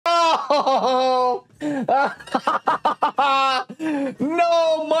No!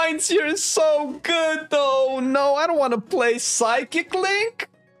 No, mine's here is so good though. No, I don't want to play Psychic Link.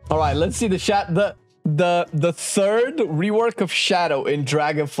 All right, let's see the third rework of Shadow in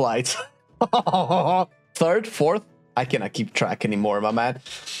Dragonflight. Third, fourth? I cannot keep track anymore, my man.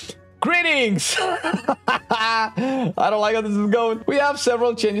 Greetings! I don't like how this is going. We have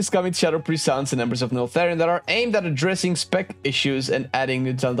several changes coming to Shadow Pre-Sounds and Embers of Niltharion that are aimed at addressing spec issues and adding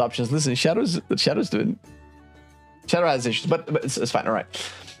new talent options. Listen, Shadow's doing... Shadow has issues, but it's fine, all right.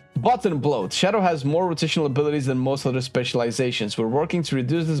 Button Bloat. Shadow has more rotational abilities than most other specializations. We're working to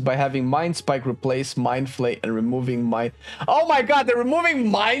reduce this by having Mind Spike replace Mind Flay and removing Mind... Oh my god, they're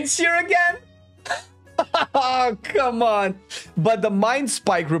removing Minds here again? Oh, come on. But the Mind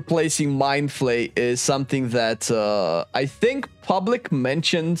Spike replacing Mind Flay is something that I think public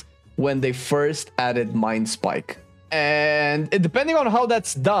mentioned when they first added Mind Spike. And depending on how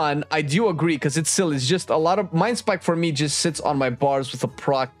that's done, I do agree, because it's just a lot of... Mind Spike for me just sits on my bars with a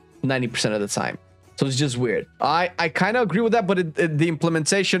proc 90% of the time. So it's just weird. I kind of agree with that, but the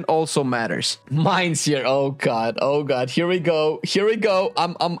implementation also matters. Mine's here. Oh god. Oh god. Here we go. Here we go.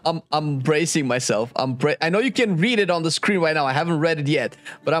 I'm bracing myself. I know you can read it on the screen right now. I haven't read it yet,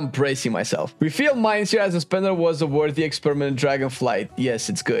 but I'm bracing myself. We feel Mine's here as a spender was a worthy experiment in Dragonflight. Yes,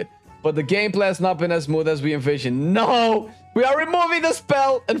 it's good. But the gameplay has not been as smooth as we envisioned. No! We are removing the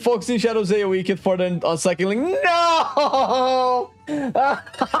spell and focusing Shadow's AoE kit for the on Psychic Link. No!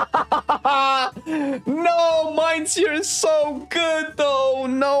 No! Mine's here is so good though.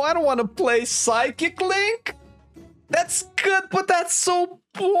 No, I don't want to play Psychic Link. That's good, but that's so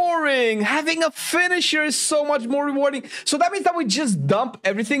boring. Having a finisher is so much more rewarding. So that means that we just dump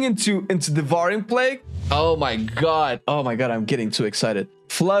everything into Devouring Plague. Oh my god. Oh my god, I'm getting too excited.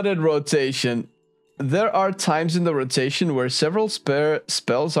 Flooded rotation. There are times in the rotation where several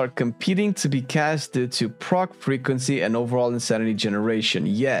spells are competing to be cast due to proc frequency and overall insanity generation.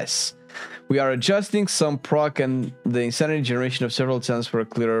 Yes. We are adjusting some proc and the insanity generation of several talents for a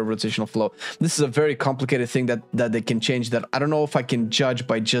clearer rotational flow. This is a very complicated thing that they can change that I don't know if I can judge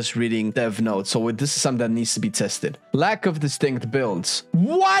by just reading dev notes. So this is something that needs to be tested. Lack of distinct builds.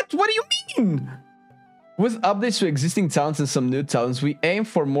 What? What do you mean? With updates to existing talents and some new talents, we aim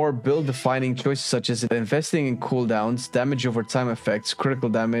for more build-defining choices such as investing in cooldowns, damage over time effects, critical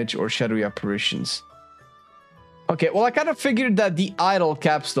damage, or shadowy apparitions. Okay, well, I kind of figured that the idle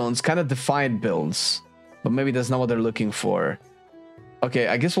capstones kind of defined builds, but maybe that's not what they're looking for. Okay,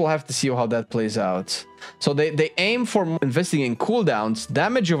 I guess we'll have to see how that plays out. So they aim for investing in cooldowns,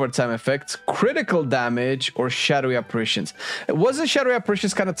 damage over time effects, critical damage, or shadowy apparitions. Wasn't shadowy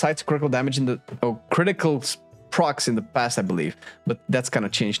apparitions kind of tied to critical damage in the critical procs in the past, I believe, but that's kind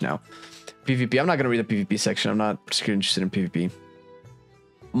of changed now. PvP. I'm not gonna read the PvP section. I'm not particularly interested in PvP.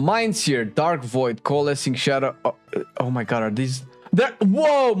 Mine's here. Dark Void, Coalescing Shadow. Oh my god, are these? There,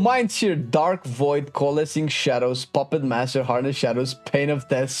 whoa, Mine's here. Dark Void, Coalescing Shadows, Puppet Master, Harness Shadows, Pain of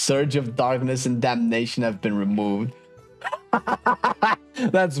Death, Surge of Darkness, and Damnation have been removed.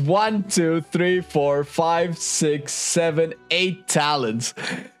 That's 1, 2, 3, 4, 5, 6, 7, 8 talents.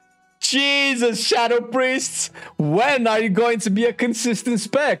 Jesus, Shadow Priests, when are you going to be a consistent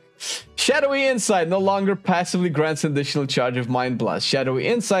spec? Shadowy Insight no longer passively grants an additional charge of Mind Blast. Shadowy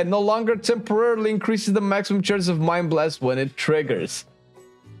Insight no longer temporarily increases the maximum charge of Mind Blast when it triggers.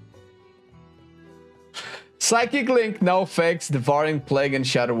 Psychic Link now affects Devouring Plague and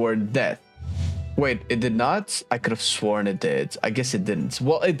Shadow Word Death. Wait, it did not? I could have sworn it did. I guess it didn't.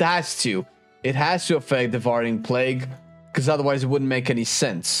 Well, it has to. It has to affect Devouring Plague, because otherwise it wouldn't make any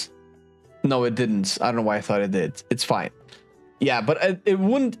sense. No, it didn't. I don't know why I thought it did. It's fine. Yeah, but it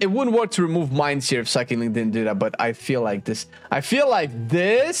wouldn't work to remove Minds here if Psychic Link didn't do that. But I feel like this. I feel like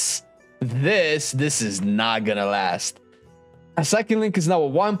this is not gonna last. A Psychic Link is now a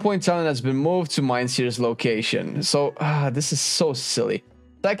 1-point talent has been moved to Minds here's location. So this is so silly.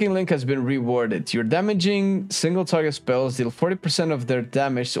 Psychic Link has been rewarded. Your damaging single target spells deal 40% of their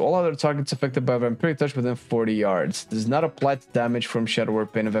damage to all other targets affected by Vampiric Touch within 40 yards. Does not apply to damage from Shadow or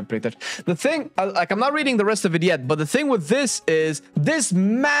Pain of Vampiric Touch. The thing, like, I'm not reading the rest of it yet, but the thing with this is this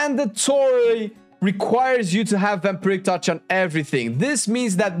mandatory requires you to have Vampiric Touch on everything. This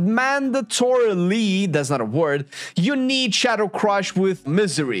means that mandatorily, that's not a word, you need Shadow Crush with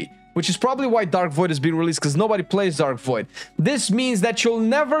Misery, which is probably why Dark Void has been released, because nobody plays Dark Void. This means that you'll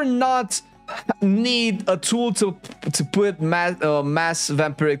never not need a tool to put mass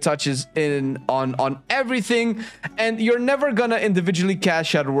Vampiric Touches in on everything, and you're never gonna individually cast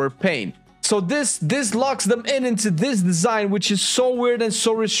Shadow or Pain. So this locks them into this design, which is so weird and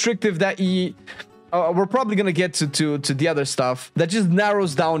so restrictive that we're probably gonna get to the other stuff that just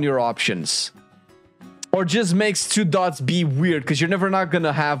narrows down your options, or just makes 2 dots be weird, because you're never not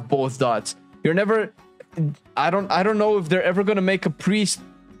gonna have both dots. You're never. I don't know if they're ever gonna make a priest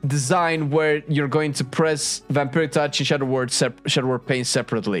design where you're going to press Vampiric Touch and Shadow Word Pain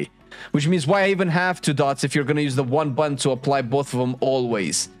separately, which means why even have 2 dots if you're gonna use the one button to apply both of them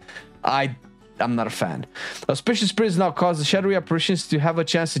always. I'm not a fan. Auspicious Spirits now cause the shadowy apparitions to have a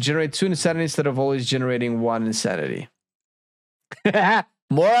chance to generate 2 insanity instead of always generating 1 insanity.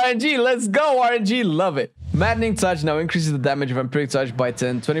 More RNG, let's go RNG, love it. Maddening Touch now increases the damage of Vampiric Touch by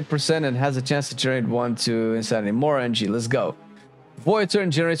 10-20% and has a chance to generate 1-2 insanity. More RNG, let's go. Void Turn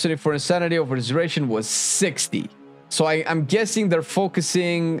generates 24 insanity over the duration was 60. So I'm guessing they're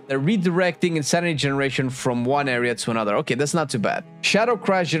redirecting insanity generation from one area to another. Okay, that's not too bad. Shadow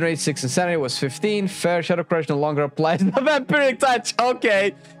Crash generates 6 insanity was 15. Fair, Shadow Crash no longer applies the Vampiric Touch.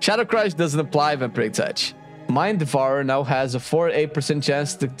 Okay, Shadow Crash doesn't apply Vampiric Touch. Mind Devourer now has a 4-8%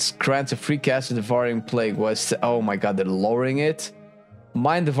 chance to grant a free cast of Devouring Plague. Oh my god, they're lowering it.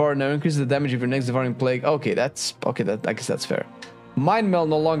 Mind Devourer now increases the damage of your next Devouring Plague. Okay, I guess that's fair. Mind Melt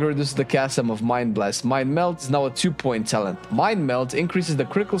no longer reduces the cast time of Mind Blast. Mind Melt is now a 2-point talent. Mind Melt increases the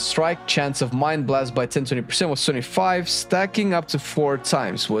critical strike chance of Mind Blast by 10-20% was 25, stacking up to 4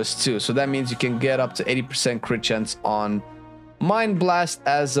 times was 2. So that means you can get up to 80% crit chance on Mind Blast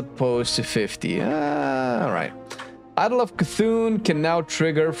as opposed to 50. Alright. Idol of Cthulhu can now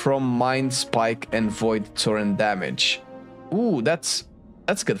trigger from Mind Spike and Void Torrent damage. Ooh, that's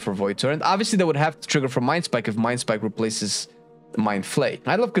good for Void Torrent. Obviously, they would have to trigger from Mind Spike if Mind Spike replaces Mind Flay.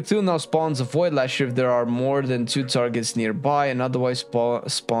 Idol of Cthulhu now spawns a Void Lasher if there are more than 2 targets nearby, and otherwise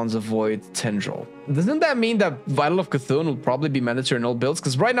spawns a Void Tendril. Doesn't that mean that Idol of Cthulhu will probably be mandatory in all builds?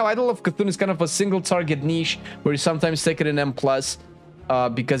 Because right now Idol of Cthulhu is kind of a single target niche where you sometimes take it in M+,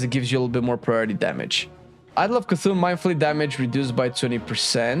 because it gives you a little bit more priority damage. Idol of Cthulhu Mind Flay damage reduced by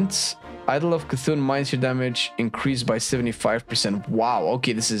 20%. Idol of Cthulhu Mindseer damage increased by 75%. Wow,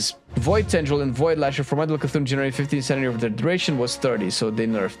 okay, this is... Void Tendril and Void Lasher from Idol of Cthulhu generate 15 insanity over their duration was 30, so they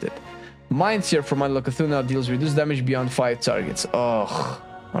nerfed it. Mindseer from Idol of Cthulhu now deals reduced damage beyond 5 targets. Oh,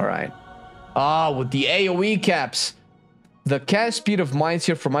 alright. With the AoE caps. The cast speed of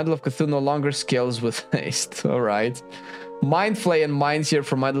Mindseer from Idol of Cthulhu no longer scales with haste. Alright. Mind Flay and Mindseer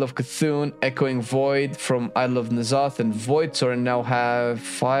from Idol of Cthulhu, Echoing Void from Idol of N'Zoth, and Void Torrent now have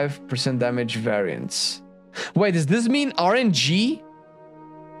 5% damage variance. Wait, does this mean RNG?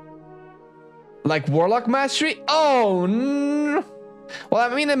 Like Warlock Mastery? Oh, no.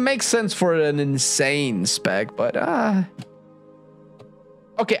 Well, I mean, it makes sense for an insane spec, but...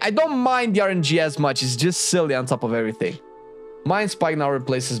 Okay, I don't mind the RNG as much. It's just silly on top of everything. Mind Spike now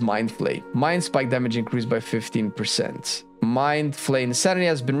replaces Mind Flay. Mind Spike damage increased by 15%. Mind Flay Insanity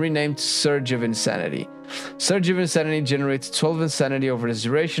has been renamed to Surge of Insanity. Surge of Insanity generates 12 Insanity over its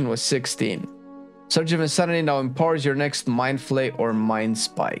duration was 16. Surge of Insanity now empowers your next Mind Flay or Mind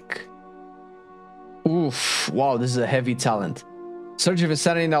Spike. Oof, wow, this is a heavy talent. Surge of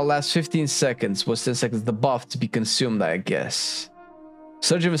Insanity now lasts 15 seconds, was 10 seconds the buff to be consumed, I guess.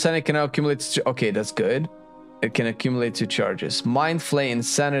 Surge of Insanity can now accumulate... Okay, that's good. It can accumulate 2 charges. Mind Flay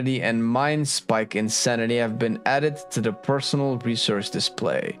Insanity and Mind Spike Insanity have been added to the personal resource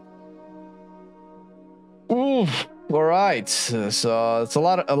display. Oof. All right. So it's a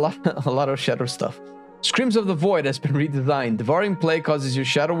lot of shadow stuff. Screams of the Void has been redesigned. Devouring Plague causes you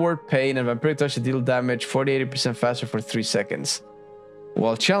Shadow Word Pain and Vampiric Touch to deal damage 40-80% faster for 3 seconds.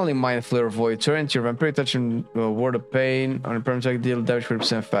 While channeling Mind Flare or Void Torrent, your Vampiric Touch and Word of Pain on a permanent attack deal damage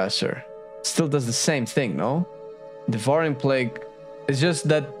 40% faster. Still does the same thing, no? Devouring Plague is just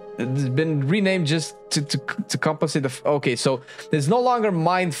that it's been renamed just to compensate the... Okay, so there's no longer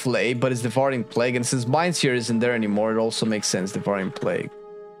Mind Flay, but it's Devouring Plague, and since Mindseer isn't there anymore, it also makes sense, Devouring Plague.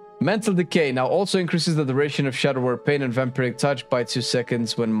 Mental Decay now also increases the duration of Shadow Word Pain and Vampiric Touch by 2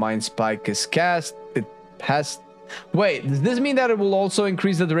 seconds when Mind Spike is cast. It has... Wait, does this mean that it will also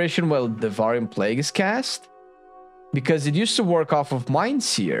increase the duration while Devouring Plague is cast? Because it used to work off of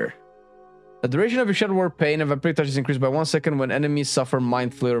Mindseer. The duration of your Shadow Word Pain and Vampiric Touch is increased by 1 second when enemies suffer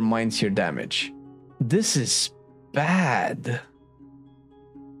Mind Flare or Mindseer damage. This is bad.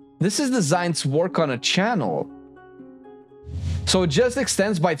 This is designed to work on a channel. So it just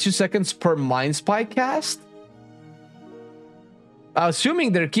extends by 2 seconds per Mind Spike cast?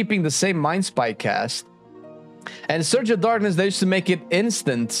 Assuming they're keeping the same Mind Spike cast. And Surge of Darkness, they used to make it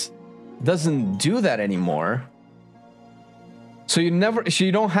instant, doesn't do that anymore. So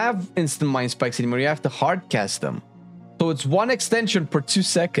you don't have instant Mind Spikes anymore. You have to hard cast them. So it's 1 extension per 2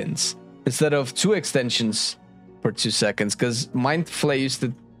 seconds instead of 2 extensions per 2 seconds. Because Mind Flay used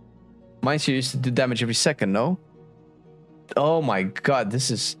to... Mindseer used to do damage every second, no? Oh my god,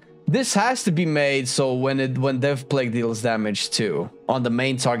 this has to be made so when Death Plague deals damage too. On the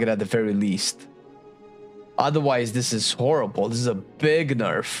main target at the very least. Otherwise, this is horrible. This is a big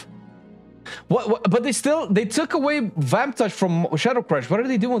nerf. What? But they took away Vamp Touch from Shadow Crush. What are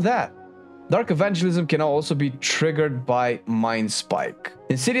they doing with that? Dark Evangelism can now also be triggered by Mind Spike.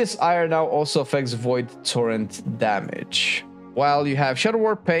 Insidious Ire now also affects Void Torrent damage. While you have Shadow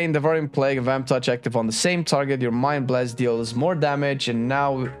Warp Pain, Devouring Plague, and Vamp Touch active on the same target, your Mind Blast deals more damage, and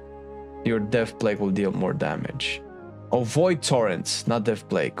now your Death Plague will deal more damage. Oh, Void Torrent, not Death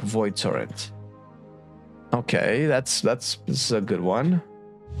Plague, Void Torrent. Okay, this is a good one.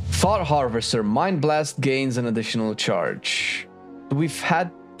 Thought Harvester, Mind Blast gains an additional charge. We've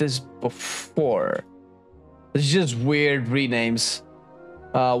had this before. It's just weird renames.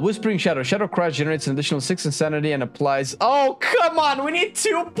 Whispering Shadow. Shadow Crush generates an additional 6 insanity and applies... Oh, come on! We need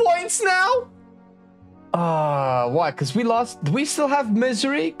 2 points now? Why? Because we lost... Do we still have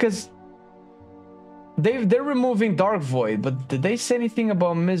Misery? Because... They're removing Dark Void, but did they say anything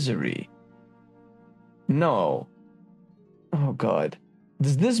about Misery? No. Oh, God.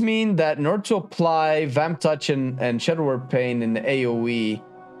 Does this mean that in order to apply Vamp Touch and Shadow Warp Pain in the AoE,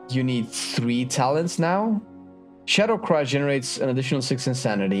 you need 3 talents now? Shadow Crush generates an additional 6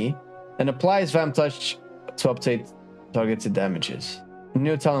 insanity and applies Vamp Touch to update targeted damages.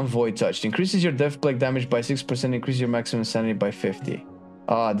 New talent Void Touch increases your Death Plague damage by 6%, increases your maximum insanity by 50.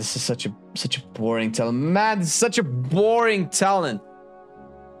 This is such a boring talent. Man, this is such a boring talent.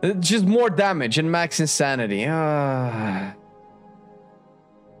 It's just more damage and max insanity.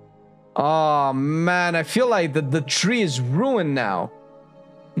 Oh man, I feel like the tree is ruined now.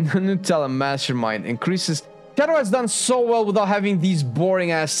 New talent Mastermind increases. Shadow has done so well without having these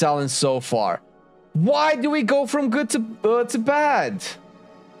boring ass talents so far. Why do we go from good to bad?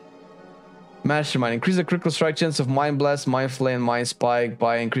 Mastermind increase the critical strike chance of Mind Blast, Mind Flay, and Mind Spike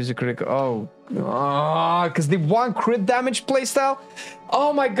by increase the critical. Because they want crit damage playstyle.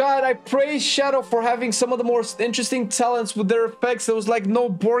 Oh my god, I praise Shadow for having some of the most interesting talents with their effects. There was like no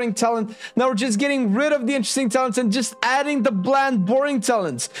boring talent. Now we're just getting rid of the interesting talents and just adding the bland, boring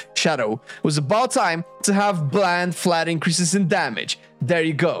talents. Shadow, it was about time to have bland, flat increases in damage. There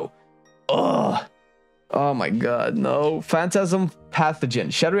you go. Ugh. Oh my god, no. Phantasm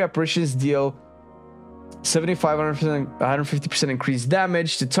Pathogen. Shadowy apparitions deal 150% increased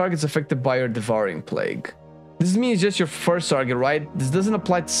damage to targets affected by your Devouring Plague. This means just your first target, right? This doesn't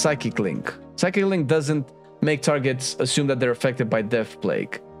apply to Psychic Link. Psychic Link doesn't make targets assume that they're affected by Death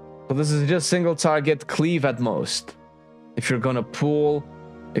Plague. So this is just single target, cleave at most. If you're gonna pull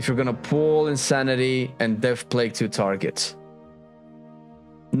Insanity and Death Plague to targets.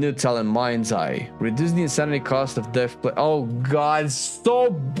 New talent Mind's Eye. Reduce the insanity cost of Death Plague. Oh god, it's so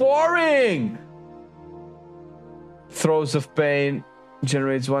boring! Throes of Pain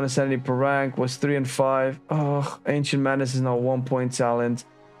generates 1 insanity per rank, was 3 and 5. Oh, Ancient Madness is now 1 point talent.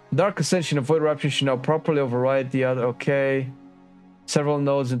 Dark Ascension, Avoid Rapture should now properly override the other. Okay. Several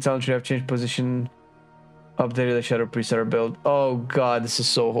nodes in talent tree have changed position. Updated the Shadow Presetter build. Oh god, this is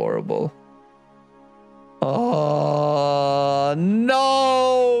so horrible. Oh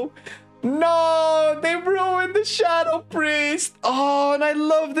no! No! They ruined the Shadow Priest! Oh, and I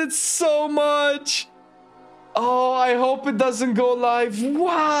loved it so much! Oh, I hope it doesn't go live.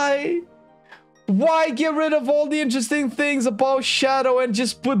 Why? Why get rid of all the interesting things about Shadow and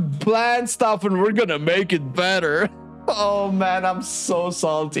just put bland stuff and we're gonna make it better? Oh man, I'm so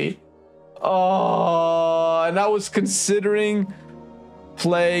salty. Oh, and I was considering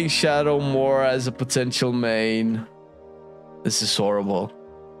playing Shadow more as a potential main. This is horrible.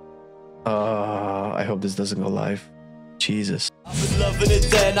 I hope this doesn't go live. Jesus. I've been loving it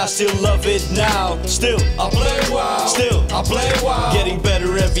then, I still love it now. Still, I play WoW. Still, I play WoW. Getting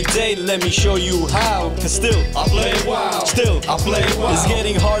better every day, let me show you how. Cause still, I play WoW. Still, I play WoW. It's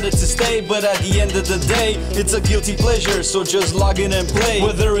getting harder to stay, but at the end of the day, it's a guilty pleasure, so just log in and play.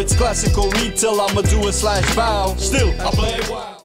 Whether it's classic or retail, I'ma do a /bow. Still, I play WoW.